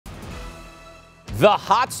The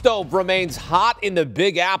hot stove remains hot in the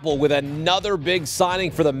Big Apple with another big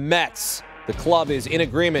signing for the Mets. The club is in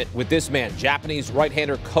agreement with this man, Japanese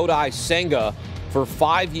right-hander Kodai Senga, for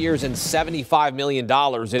 5 years and $75 million.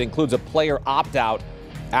 It includes a player opt-out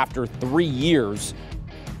after 3 years.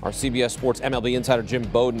 Our CBS Sports MLB insider Jim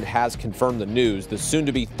Bowden has confirmed the news. The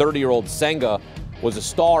soon-to-be 30-year-old Senga was a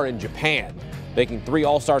star in Japan, making 3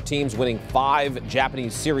 All-Star teams, winning 5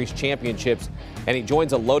 Japanese Series championships, and he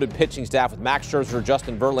joins a loaded pitching staff with Max Scherzer,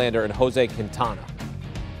 Justin Verlander, and Jose Quintana.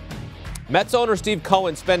 Mets owner Steve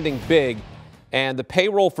Cohen spending big, and the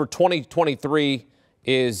payroll for 2023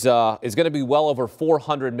 is going to be well over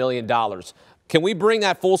 $400 million. Can we bring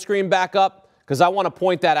that full screen back up? Because I want to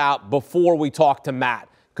point that out before we talk to Matt,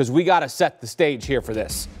 because we got to set the stage here for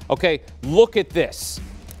this. Okay, look at this.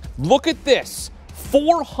 Look at this.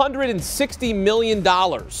 $460 million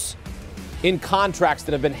in contracts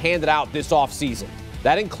that have been handed out this offseason.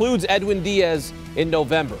 That includes Edwin Diaz in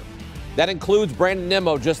November. That includes Brandon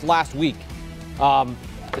Nimmo just last week.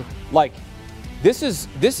 This is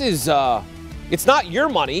it's not your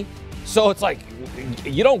money, so it's like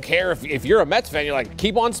you don't care if you're a Mets fan. You're like,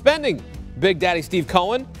 keep on spending, Big Daddy Steve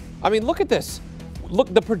Cohen. I mean, look at this.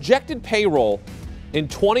 Look, the projected payroll in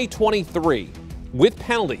 2023 with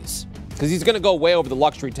penalties, because he's going to go way over the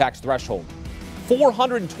luxury tax threshold.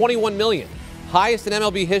 $421 million, highest in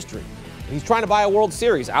MLB history. He's trying to buy a World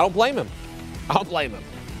Series. I don't blame him. I don't blame him.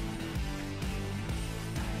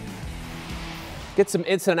 Get some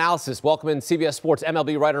instant analysis. Welcome in CBS Sports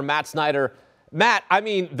MLB writer Matt Snyder. Matt, I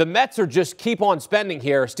mean, the Mets are just keep on spending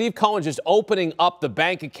here. Steve Cohen just opening up the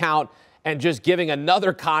bank account and just giving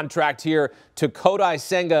another contract here to Kodai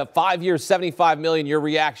Senga, 5 years, $75 million. Your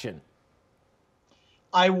reaction?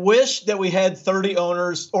 I wish that we had 30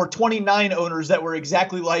 owners or 29 owners that were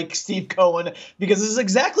exactly like Steve Cohen, because this is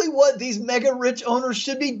exactly what these mega rich owners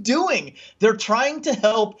should be doing. They're trying to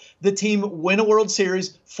help the team win a World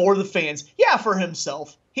Series for the fans. Yeah, for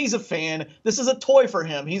himself. He's a fan. This is a toy for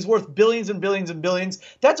him. He's worth billions and billions and billions.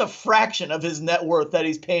 That's a fraction of his net worth that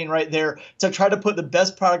he's paying right there to try to put the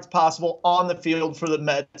best product possible on the field for the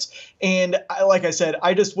Mets. And like I said,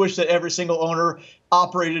 I just wish that every single owner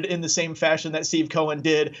operated in the same fashion that Steve Cohen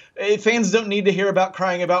did. Fans don't need to hear about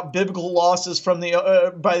crying about biblical losses from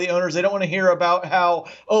by the owners. They don't want to hear about how,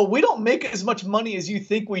 oh, we don't make as much money as you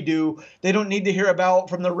think we do. They don't need to hear about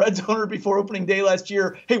from the Reds owner before opening day last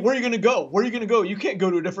year, hey, where are you going to go? Where are you going to go? You can't go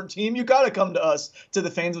to a different team. You got to come to us, to the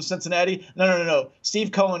fans of Cincinnati. No.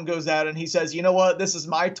 Steve Cohen goes out and he says, you know what? This is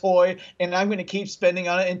my toy, and I'm going to keep spending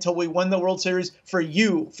on it until we win the World Series for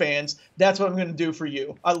you, fans. That's what I'm going to do for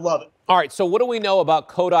you. I love it. All right, so what do we know about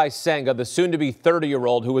Kodai Senga, the soon-to-be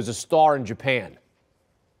 30-year-old who was a star in Japan?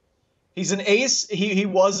 He's an ace. He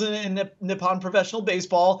was in Nippon Professional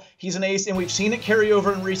Baseball. He's an ace, and we've seen it carry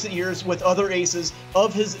over in recent years with other aces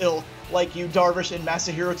of his ilk, like Yu Darvish and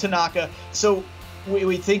Masahiro Tanaka. So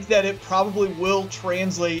we think that it probably will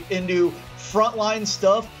translate into frontline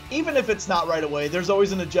stuff, even if it's not right away. There's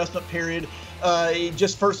always an adjustment period.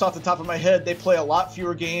 Just first off the top of my head, they play a lot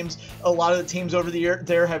fewer games. A lot of the teams over the year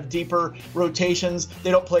there have deeper rotations.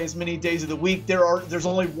 They don't play as many days of the week. There's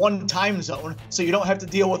only one time zone, so you don't have to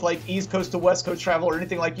deal with like East Coast to West Coast travel or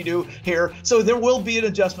anything like you do here. So there will be an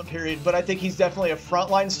adjustment period, but I think he's definitely a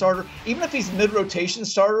frontline starter. Even if he's mid-rotation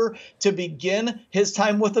starter to begin his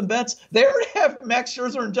time with the Mets, they already have Max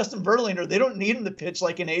Scherzer and Justin Verlander. They don't need him to pitch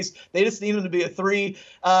like an ace. They just need him to be a 3.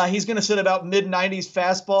 He's going to sit about mid-90s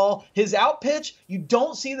fastball. His out pitch, you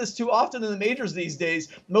don't see this too often in the majors these days.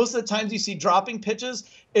 Most of the times you see dropping pitches,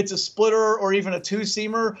 it's a splitter or even a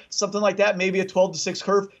 2-seamer, something like that, maybe a 12-6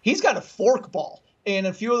 curve. He's got a fork ball. And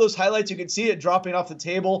a few of those highlights, you can see it dropping off the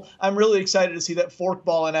table. I'm really excited to see that fork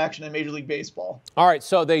ball in action in Major League Baseball. All right,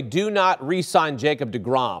 so they do not re-sign Jacob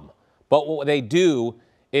deGrom, but what they do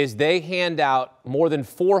is they hand out more than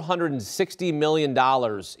 $460 million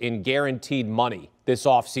in guaranteed money this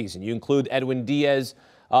offseason. You include Edwin Diaz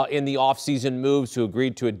in the offseason moves, who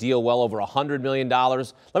agreed to a deal well over $100 million.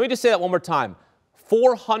 Let me just say that one more time.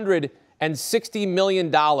 $460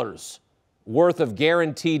 million worth of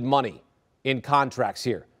guaranteed money in contracts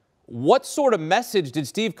here. What sort of message did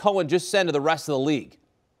Steve Cohen just send to the rest of the league?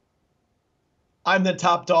 I'm the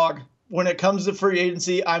top dog. When it comes to free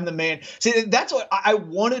agency, I'm the man. See, that's what I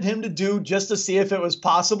wanted him to do, just to see if it was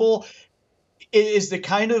possible, is to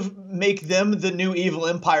kind of make them the new evil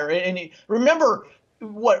empire. And remember,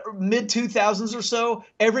 mid-2000s or so,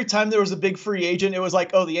 every time there was a big free agent, it was like,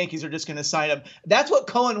 oh, the Yankees are just going to sign him. That's what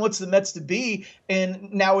Cohen wants the Mets to be,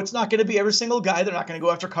 and now it's not going to be every single guy. They're not going to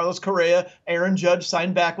go after Carlos Correa. Aaron Judge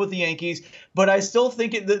signed back with the Yankees, but I still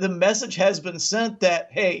think the message has been sent that,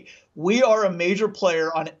 hey, We are a major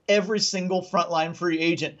player on every single frontline free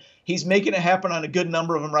agent. He's making it happen on a good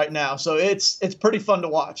number of them right now. So it's pretty fun to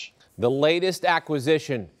watch. The latest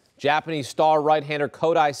acquisition, Japanese star right-hander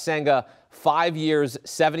Kodai Senga, 5 years,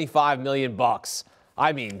 $75 million.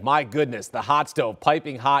 I mean, my goodness, the hot stove,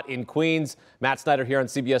 piping hot in Queens. Matt Snyder here on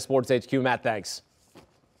CBS Sports HQ. Matt, thanks.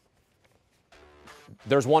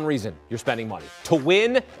 There's one reason you're spending money: to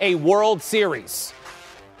win a World Series.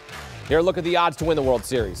 Here, look at the odds to win the World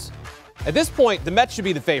Series. At this point, the Mets should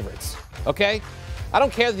be the favorites, okay? I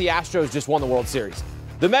don't care that the Astros just won the World Series.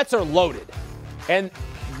 The Mets are loaded. And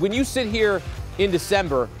when you sit here in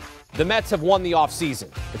December, the Mets have won the offseason.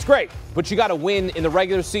 It's great, but you got to win in the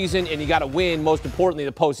regular season, and you got to win, most importantly,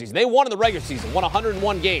 the postseason. They won in the regular season, won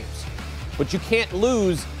 101 games. But you can't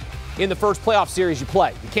lose in the first playoff series you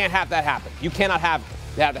play. You can't have that happen. You cannot have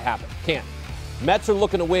that happen. Can't. Mets are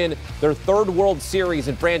looking to win their third World Series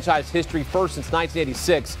in franchise history, first since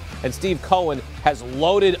 1986, and Steve Cohen has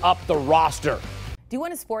loaded up the roster. Do you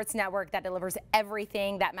want a sports network that delivers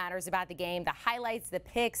everything that matters about the game? The highlights, the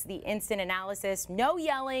picks, the instant analysis, no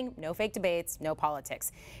yelling, no fake debates, no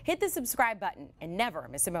politics. Hit the subscribe button and never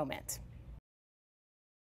miss a moment.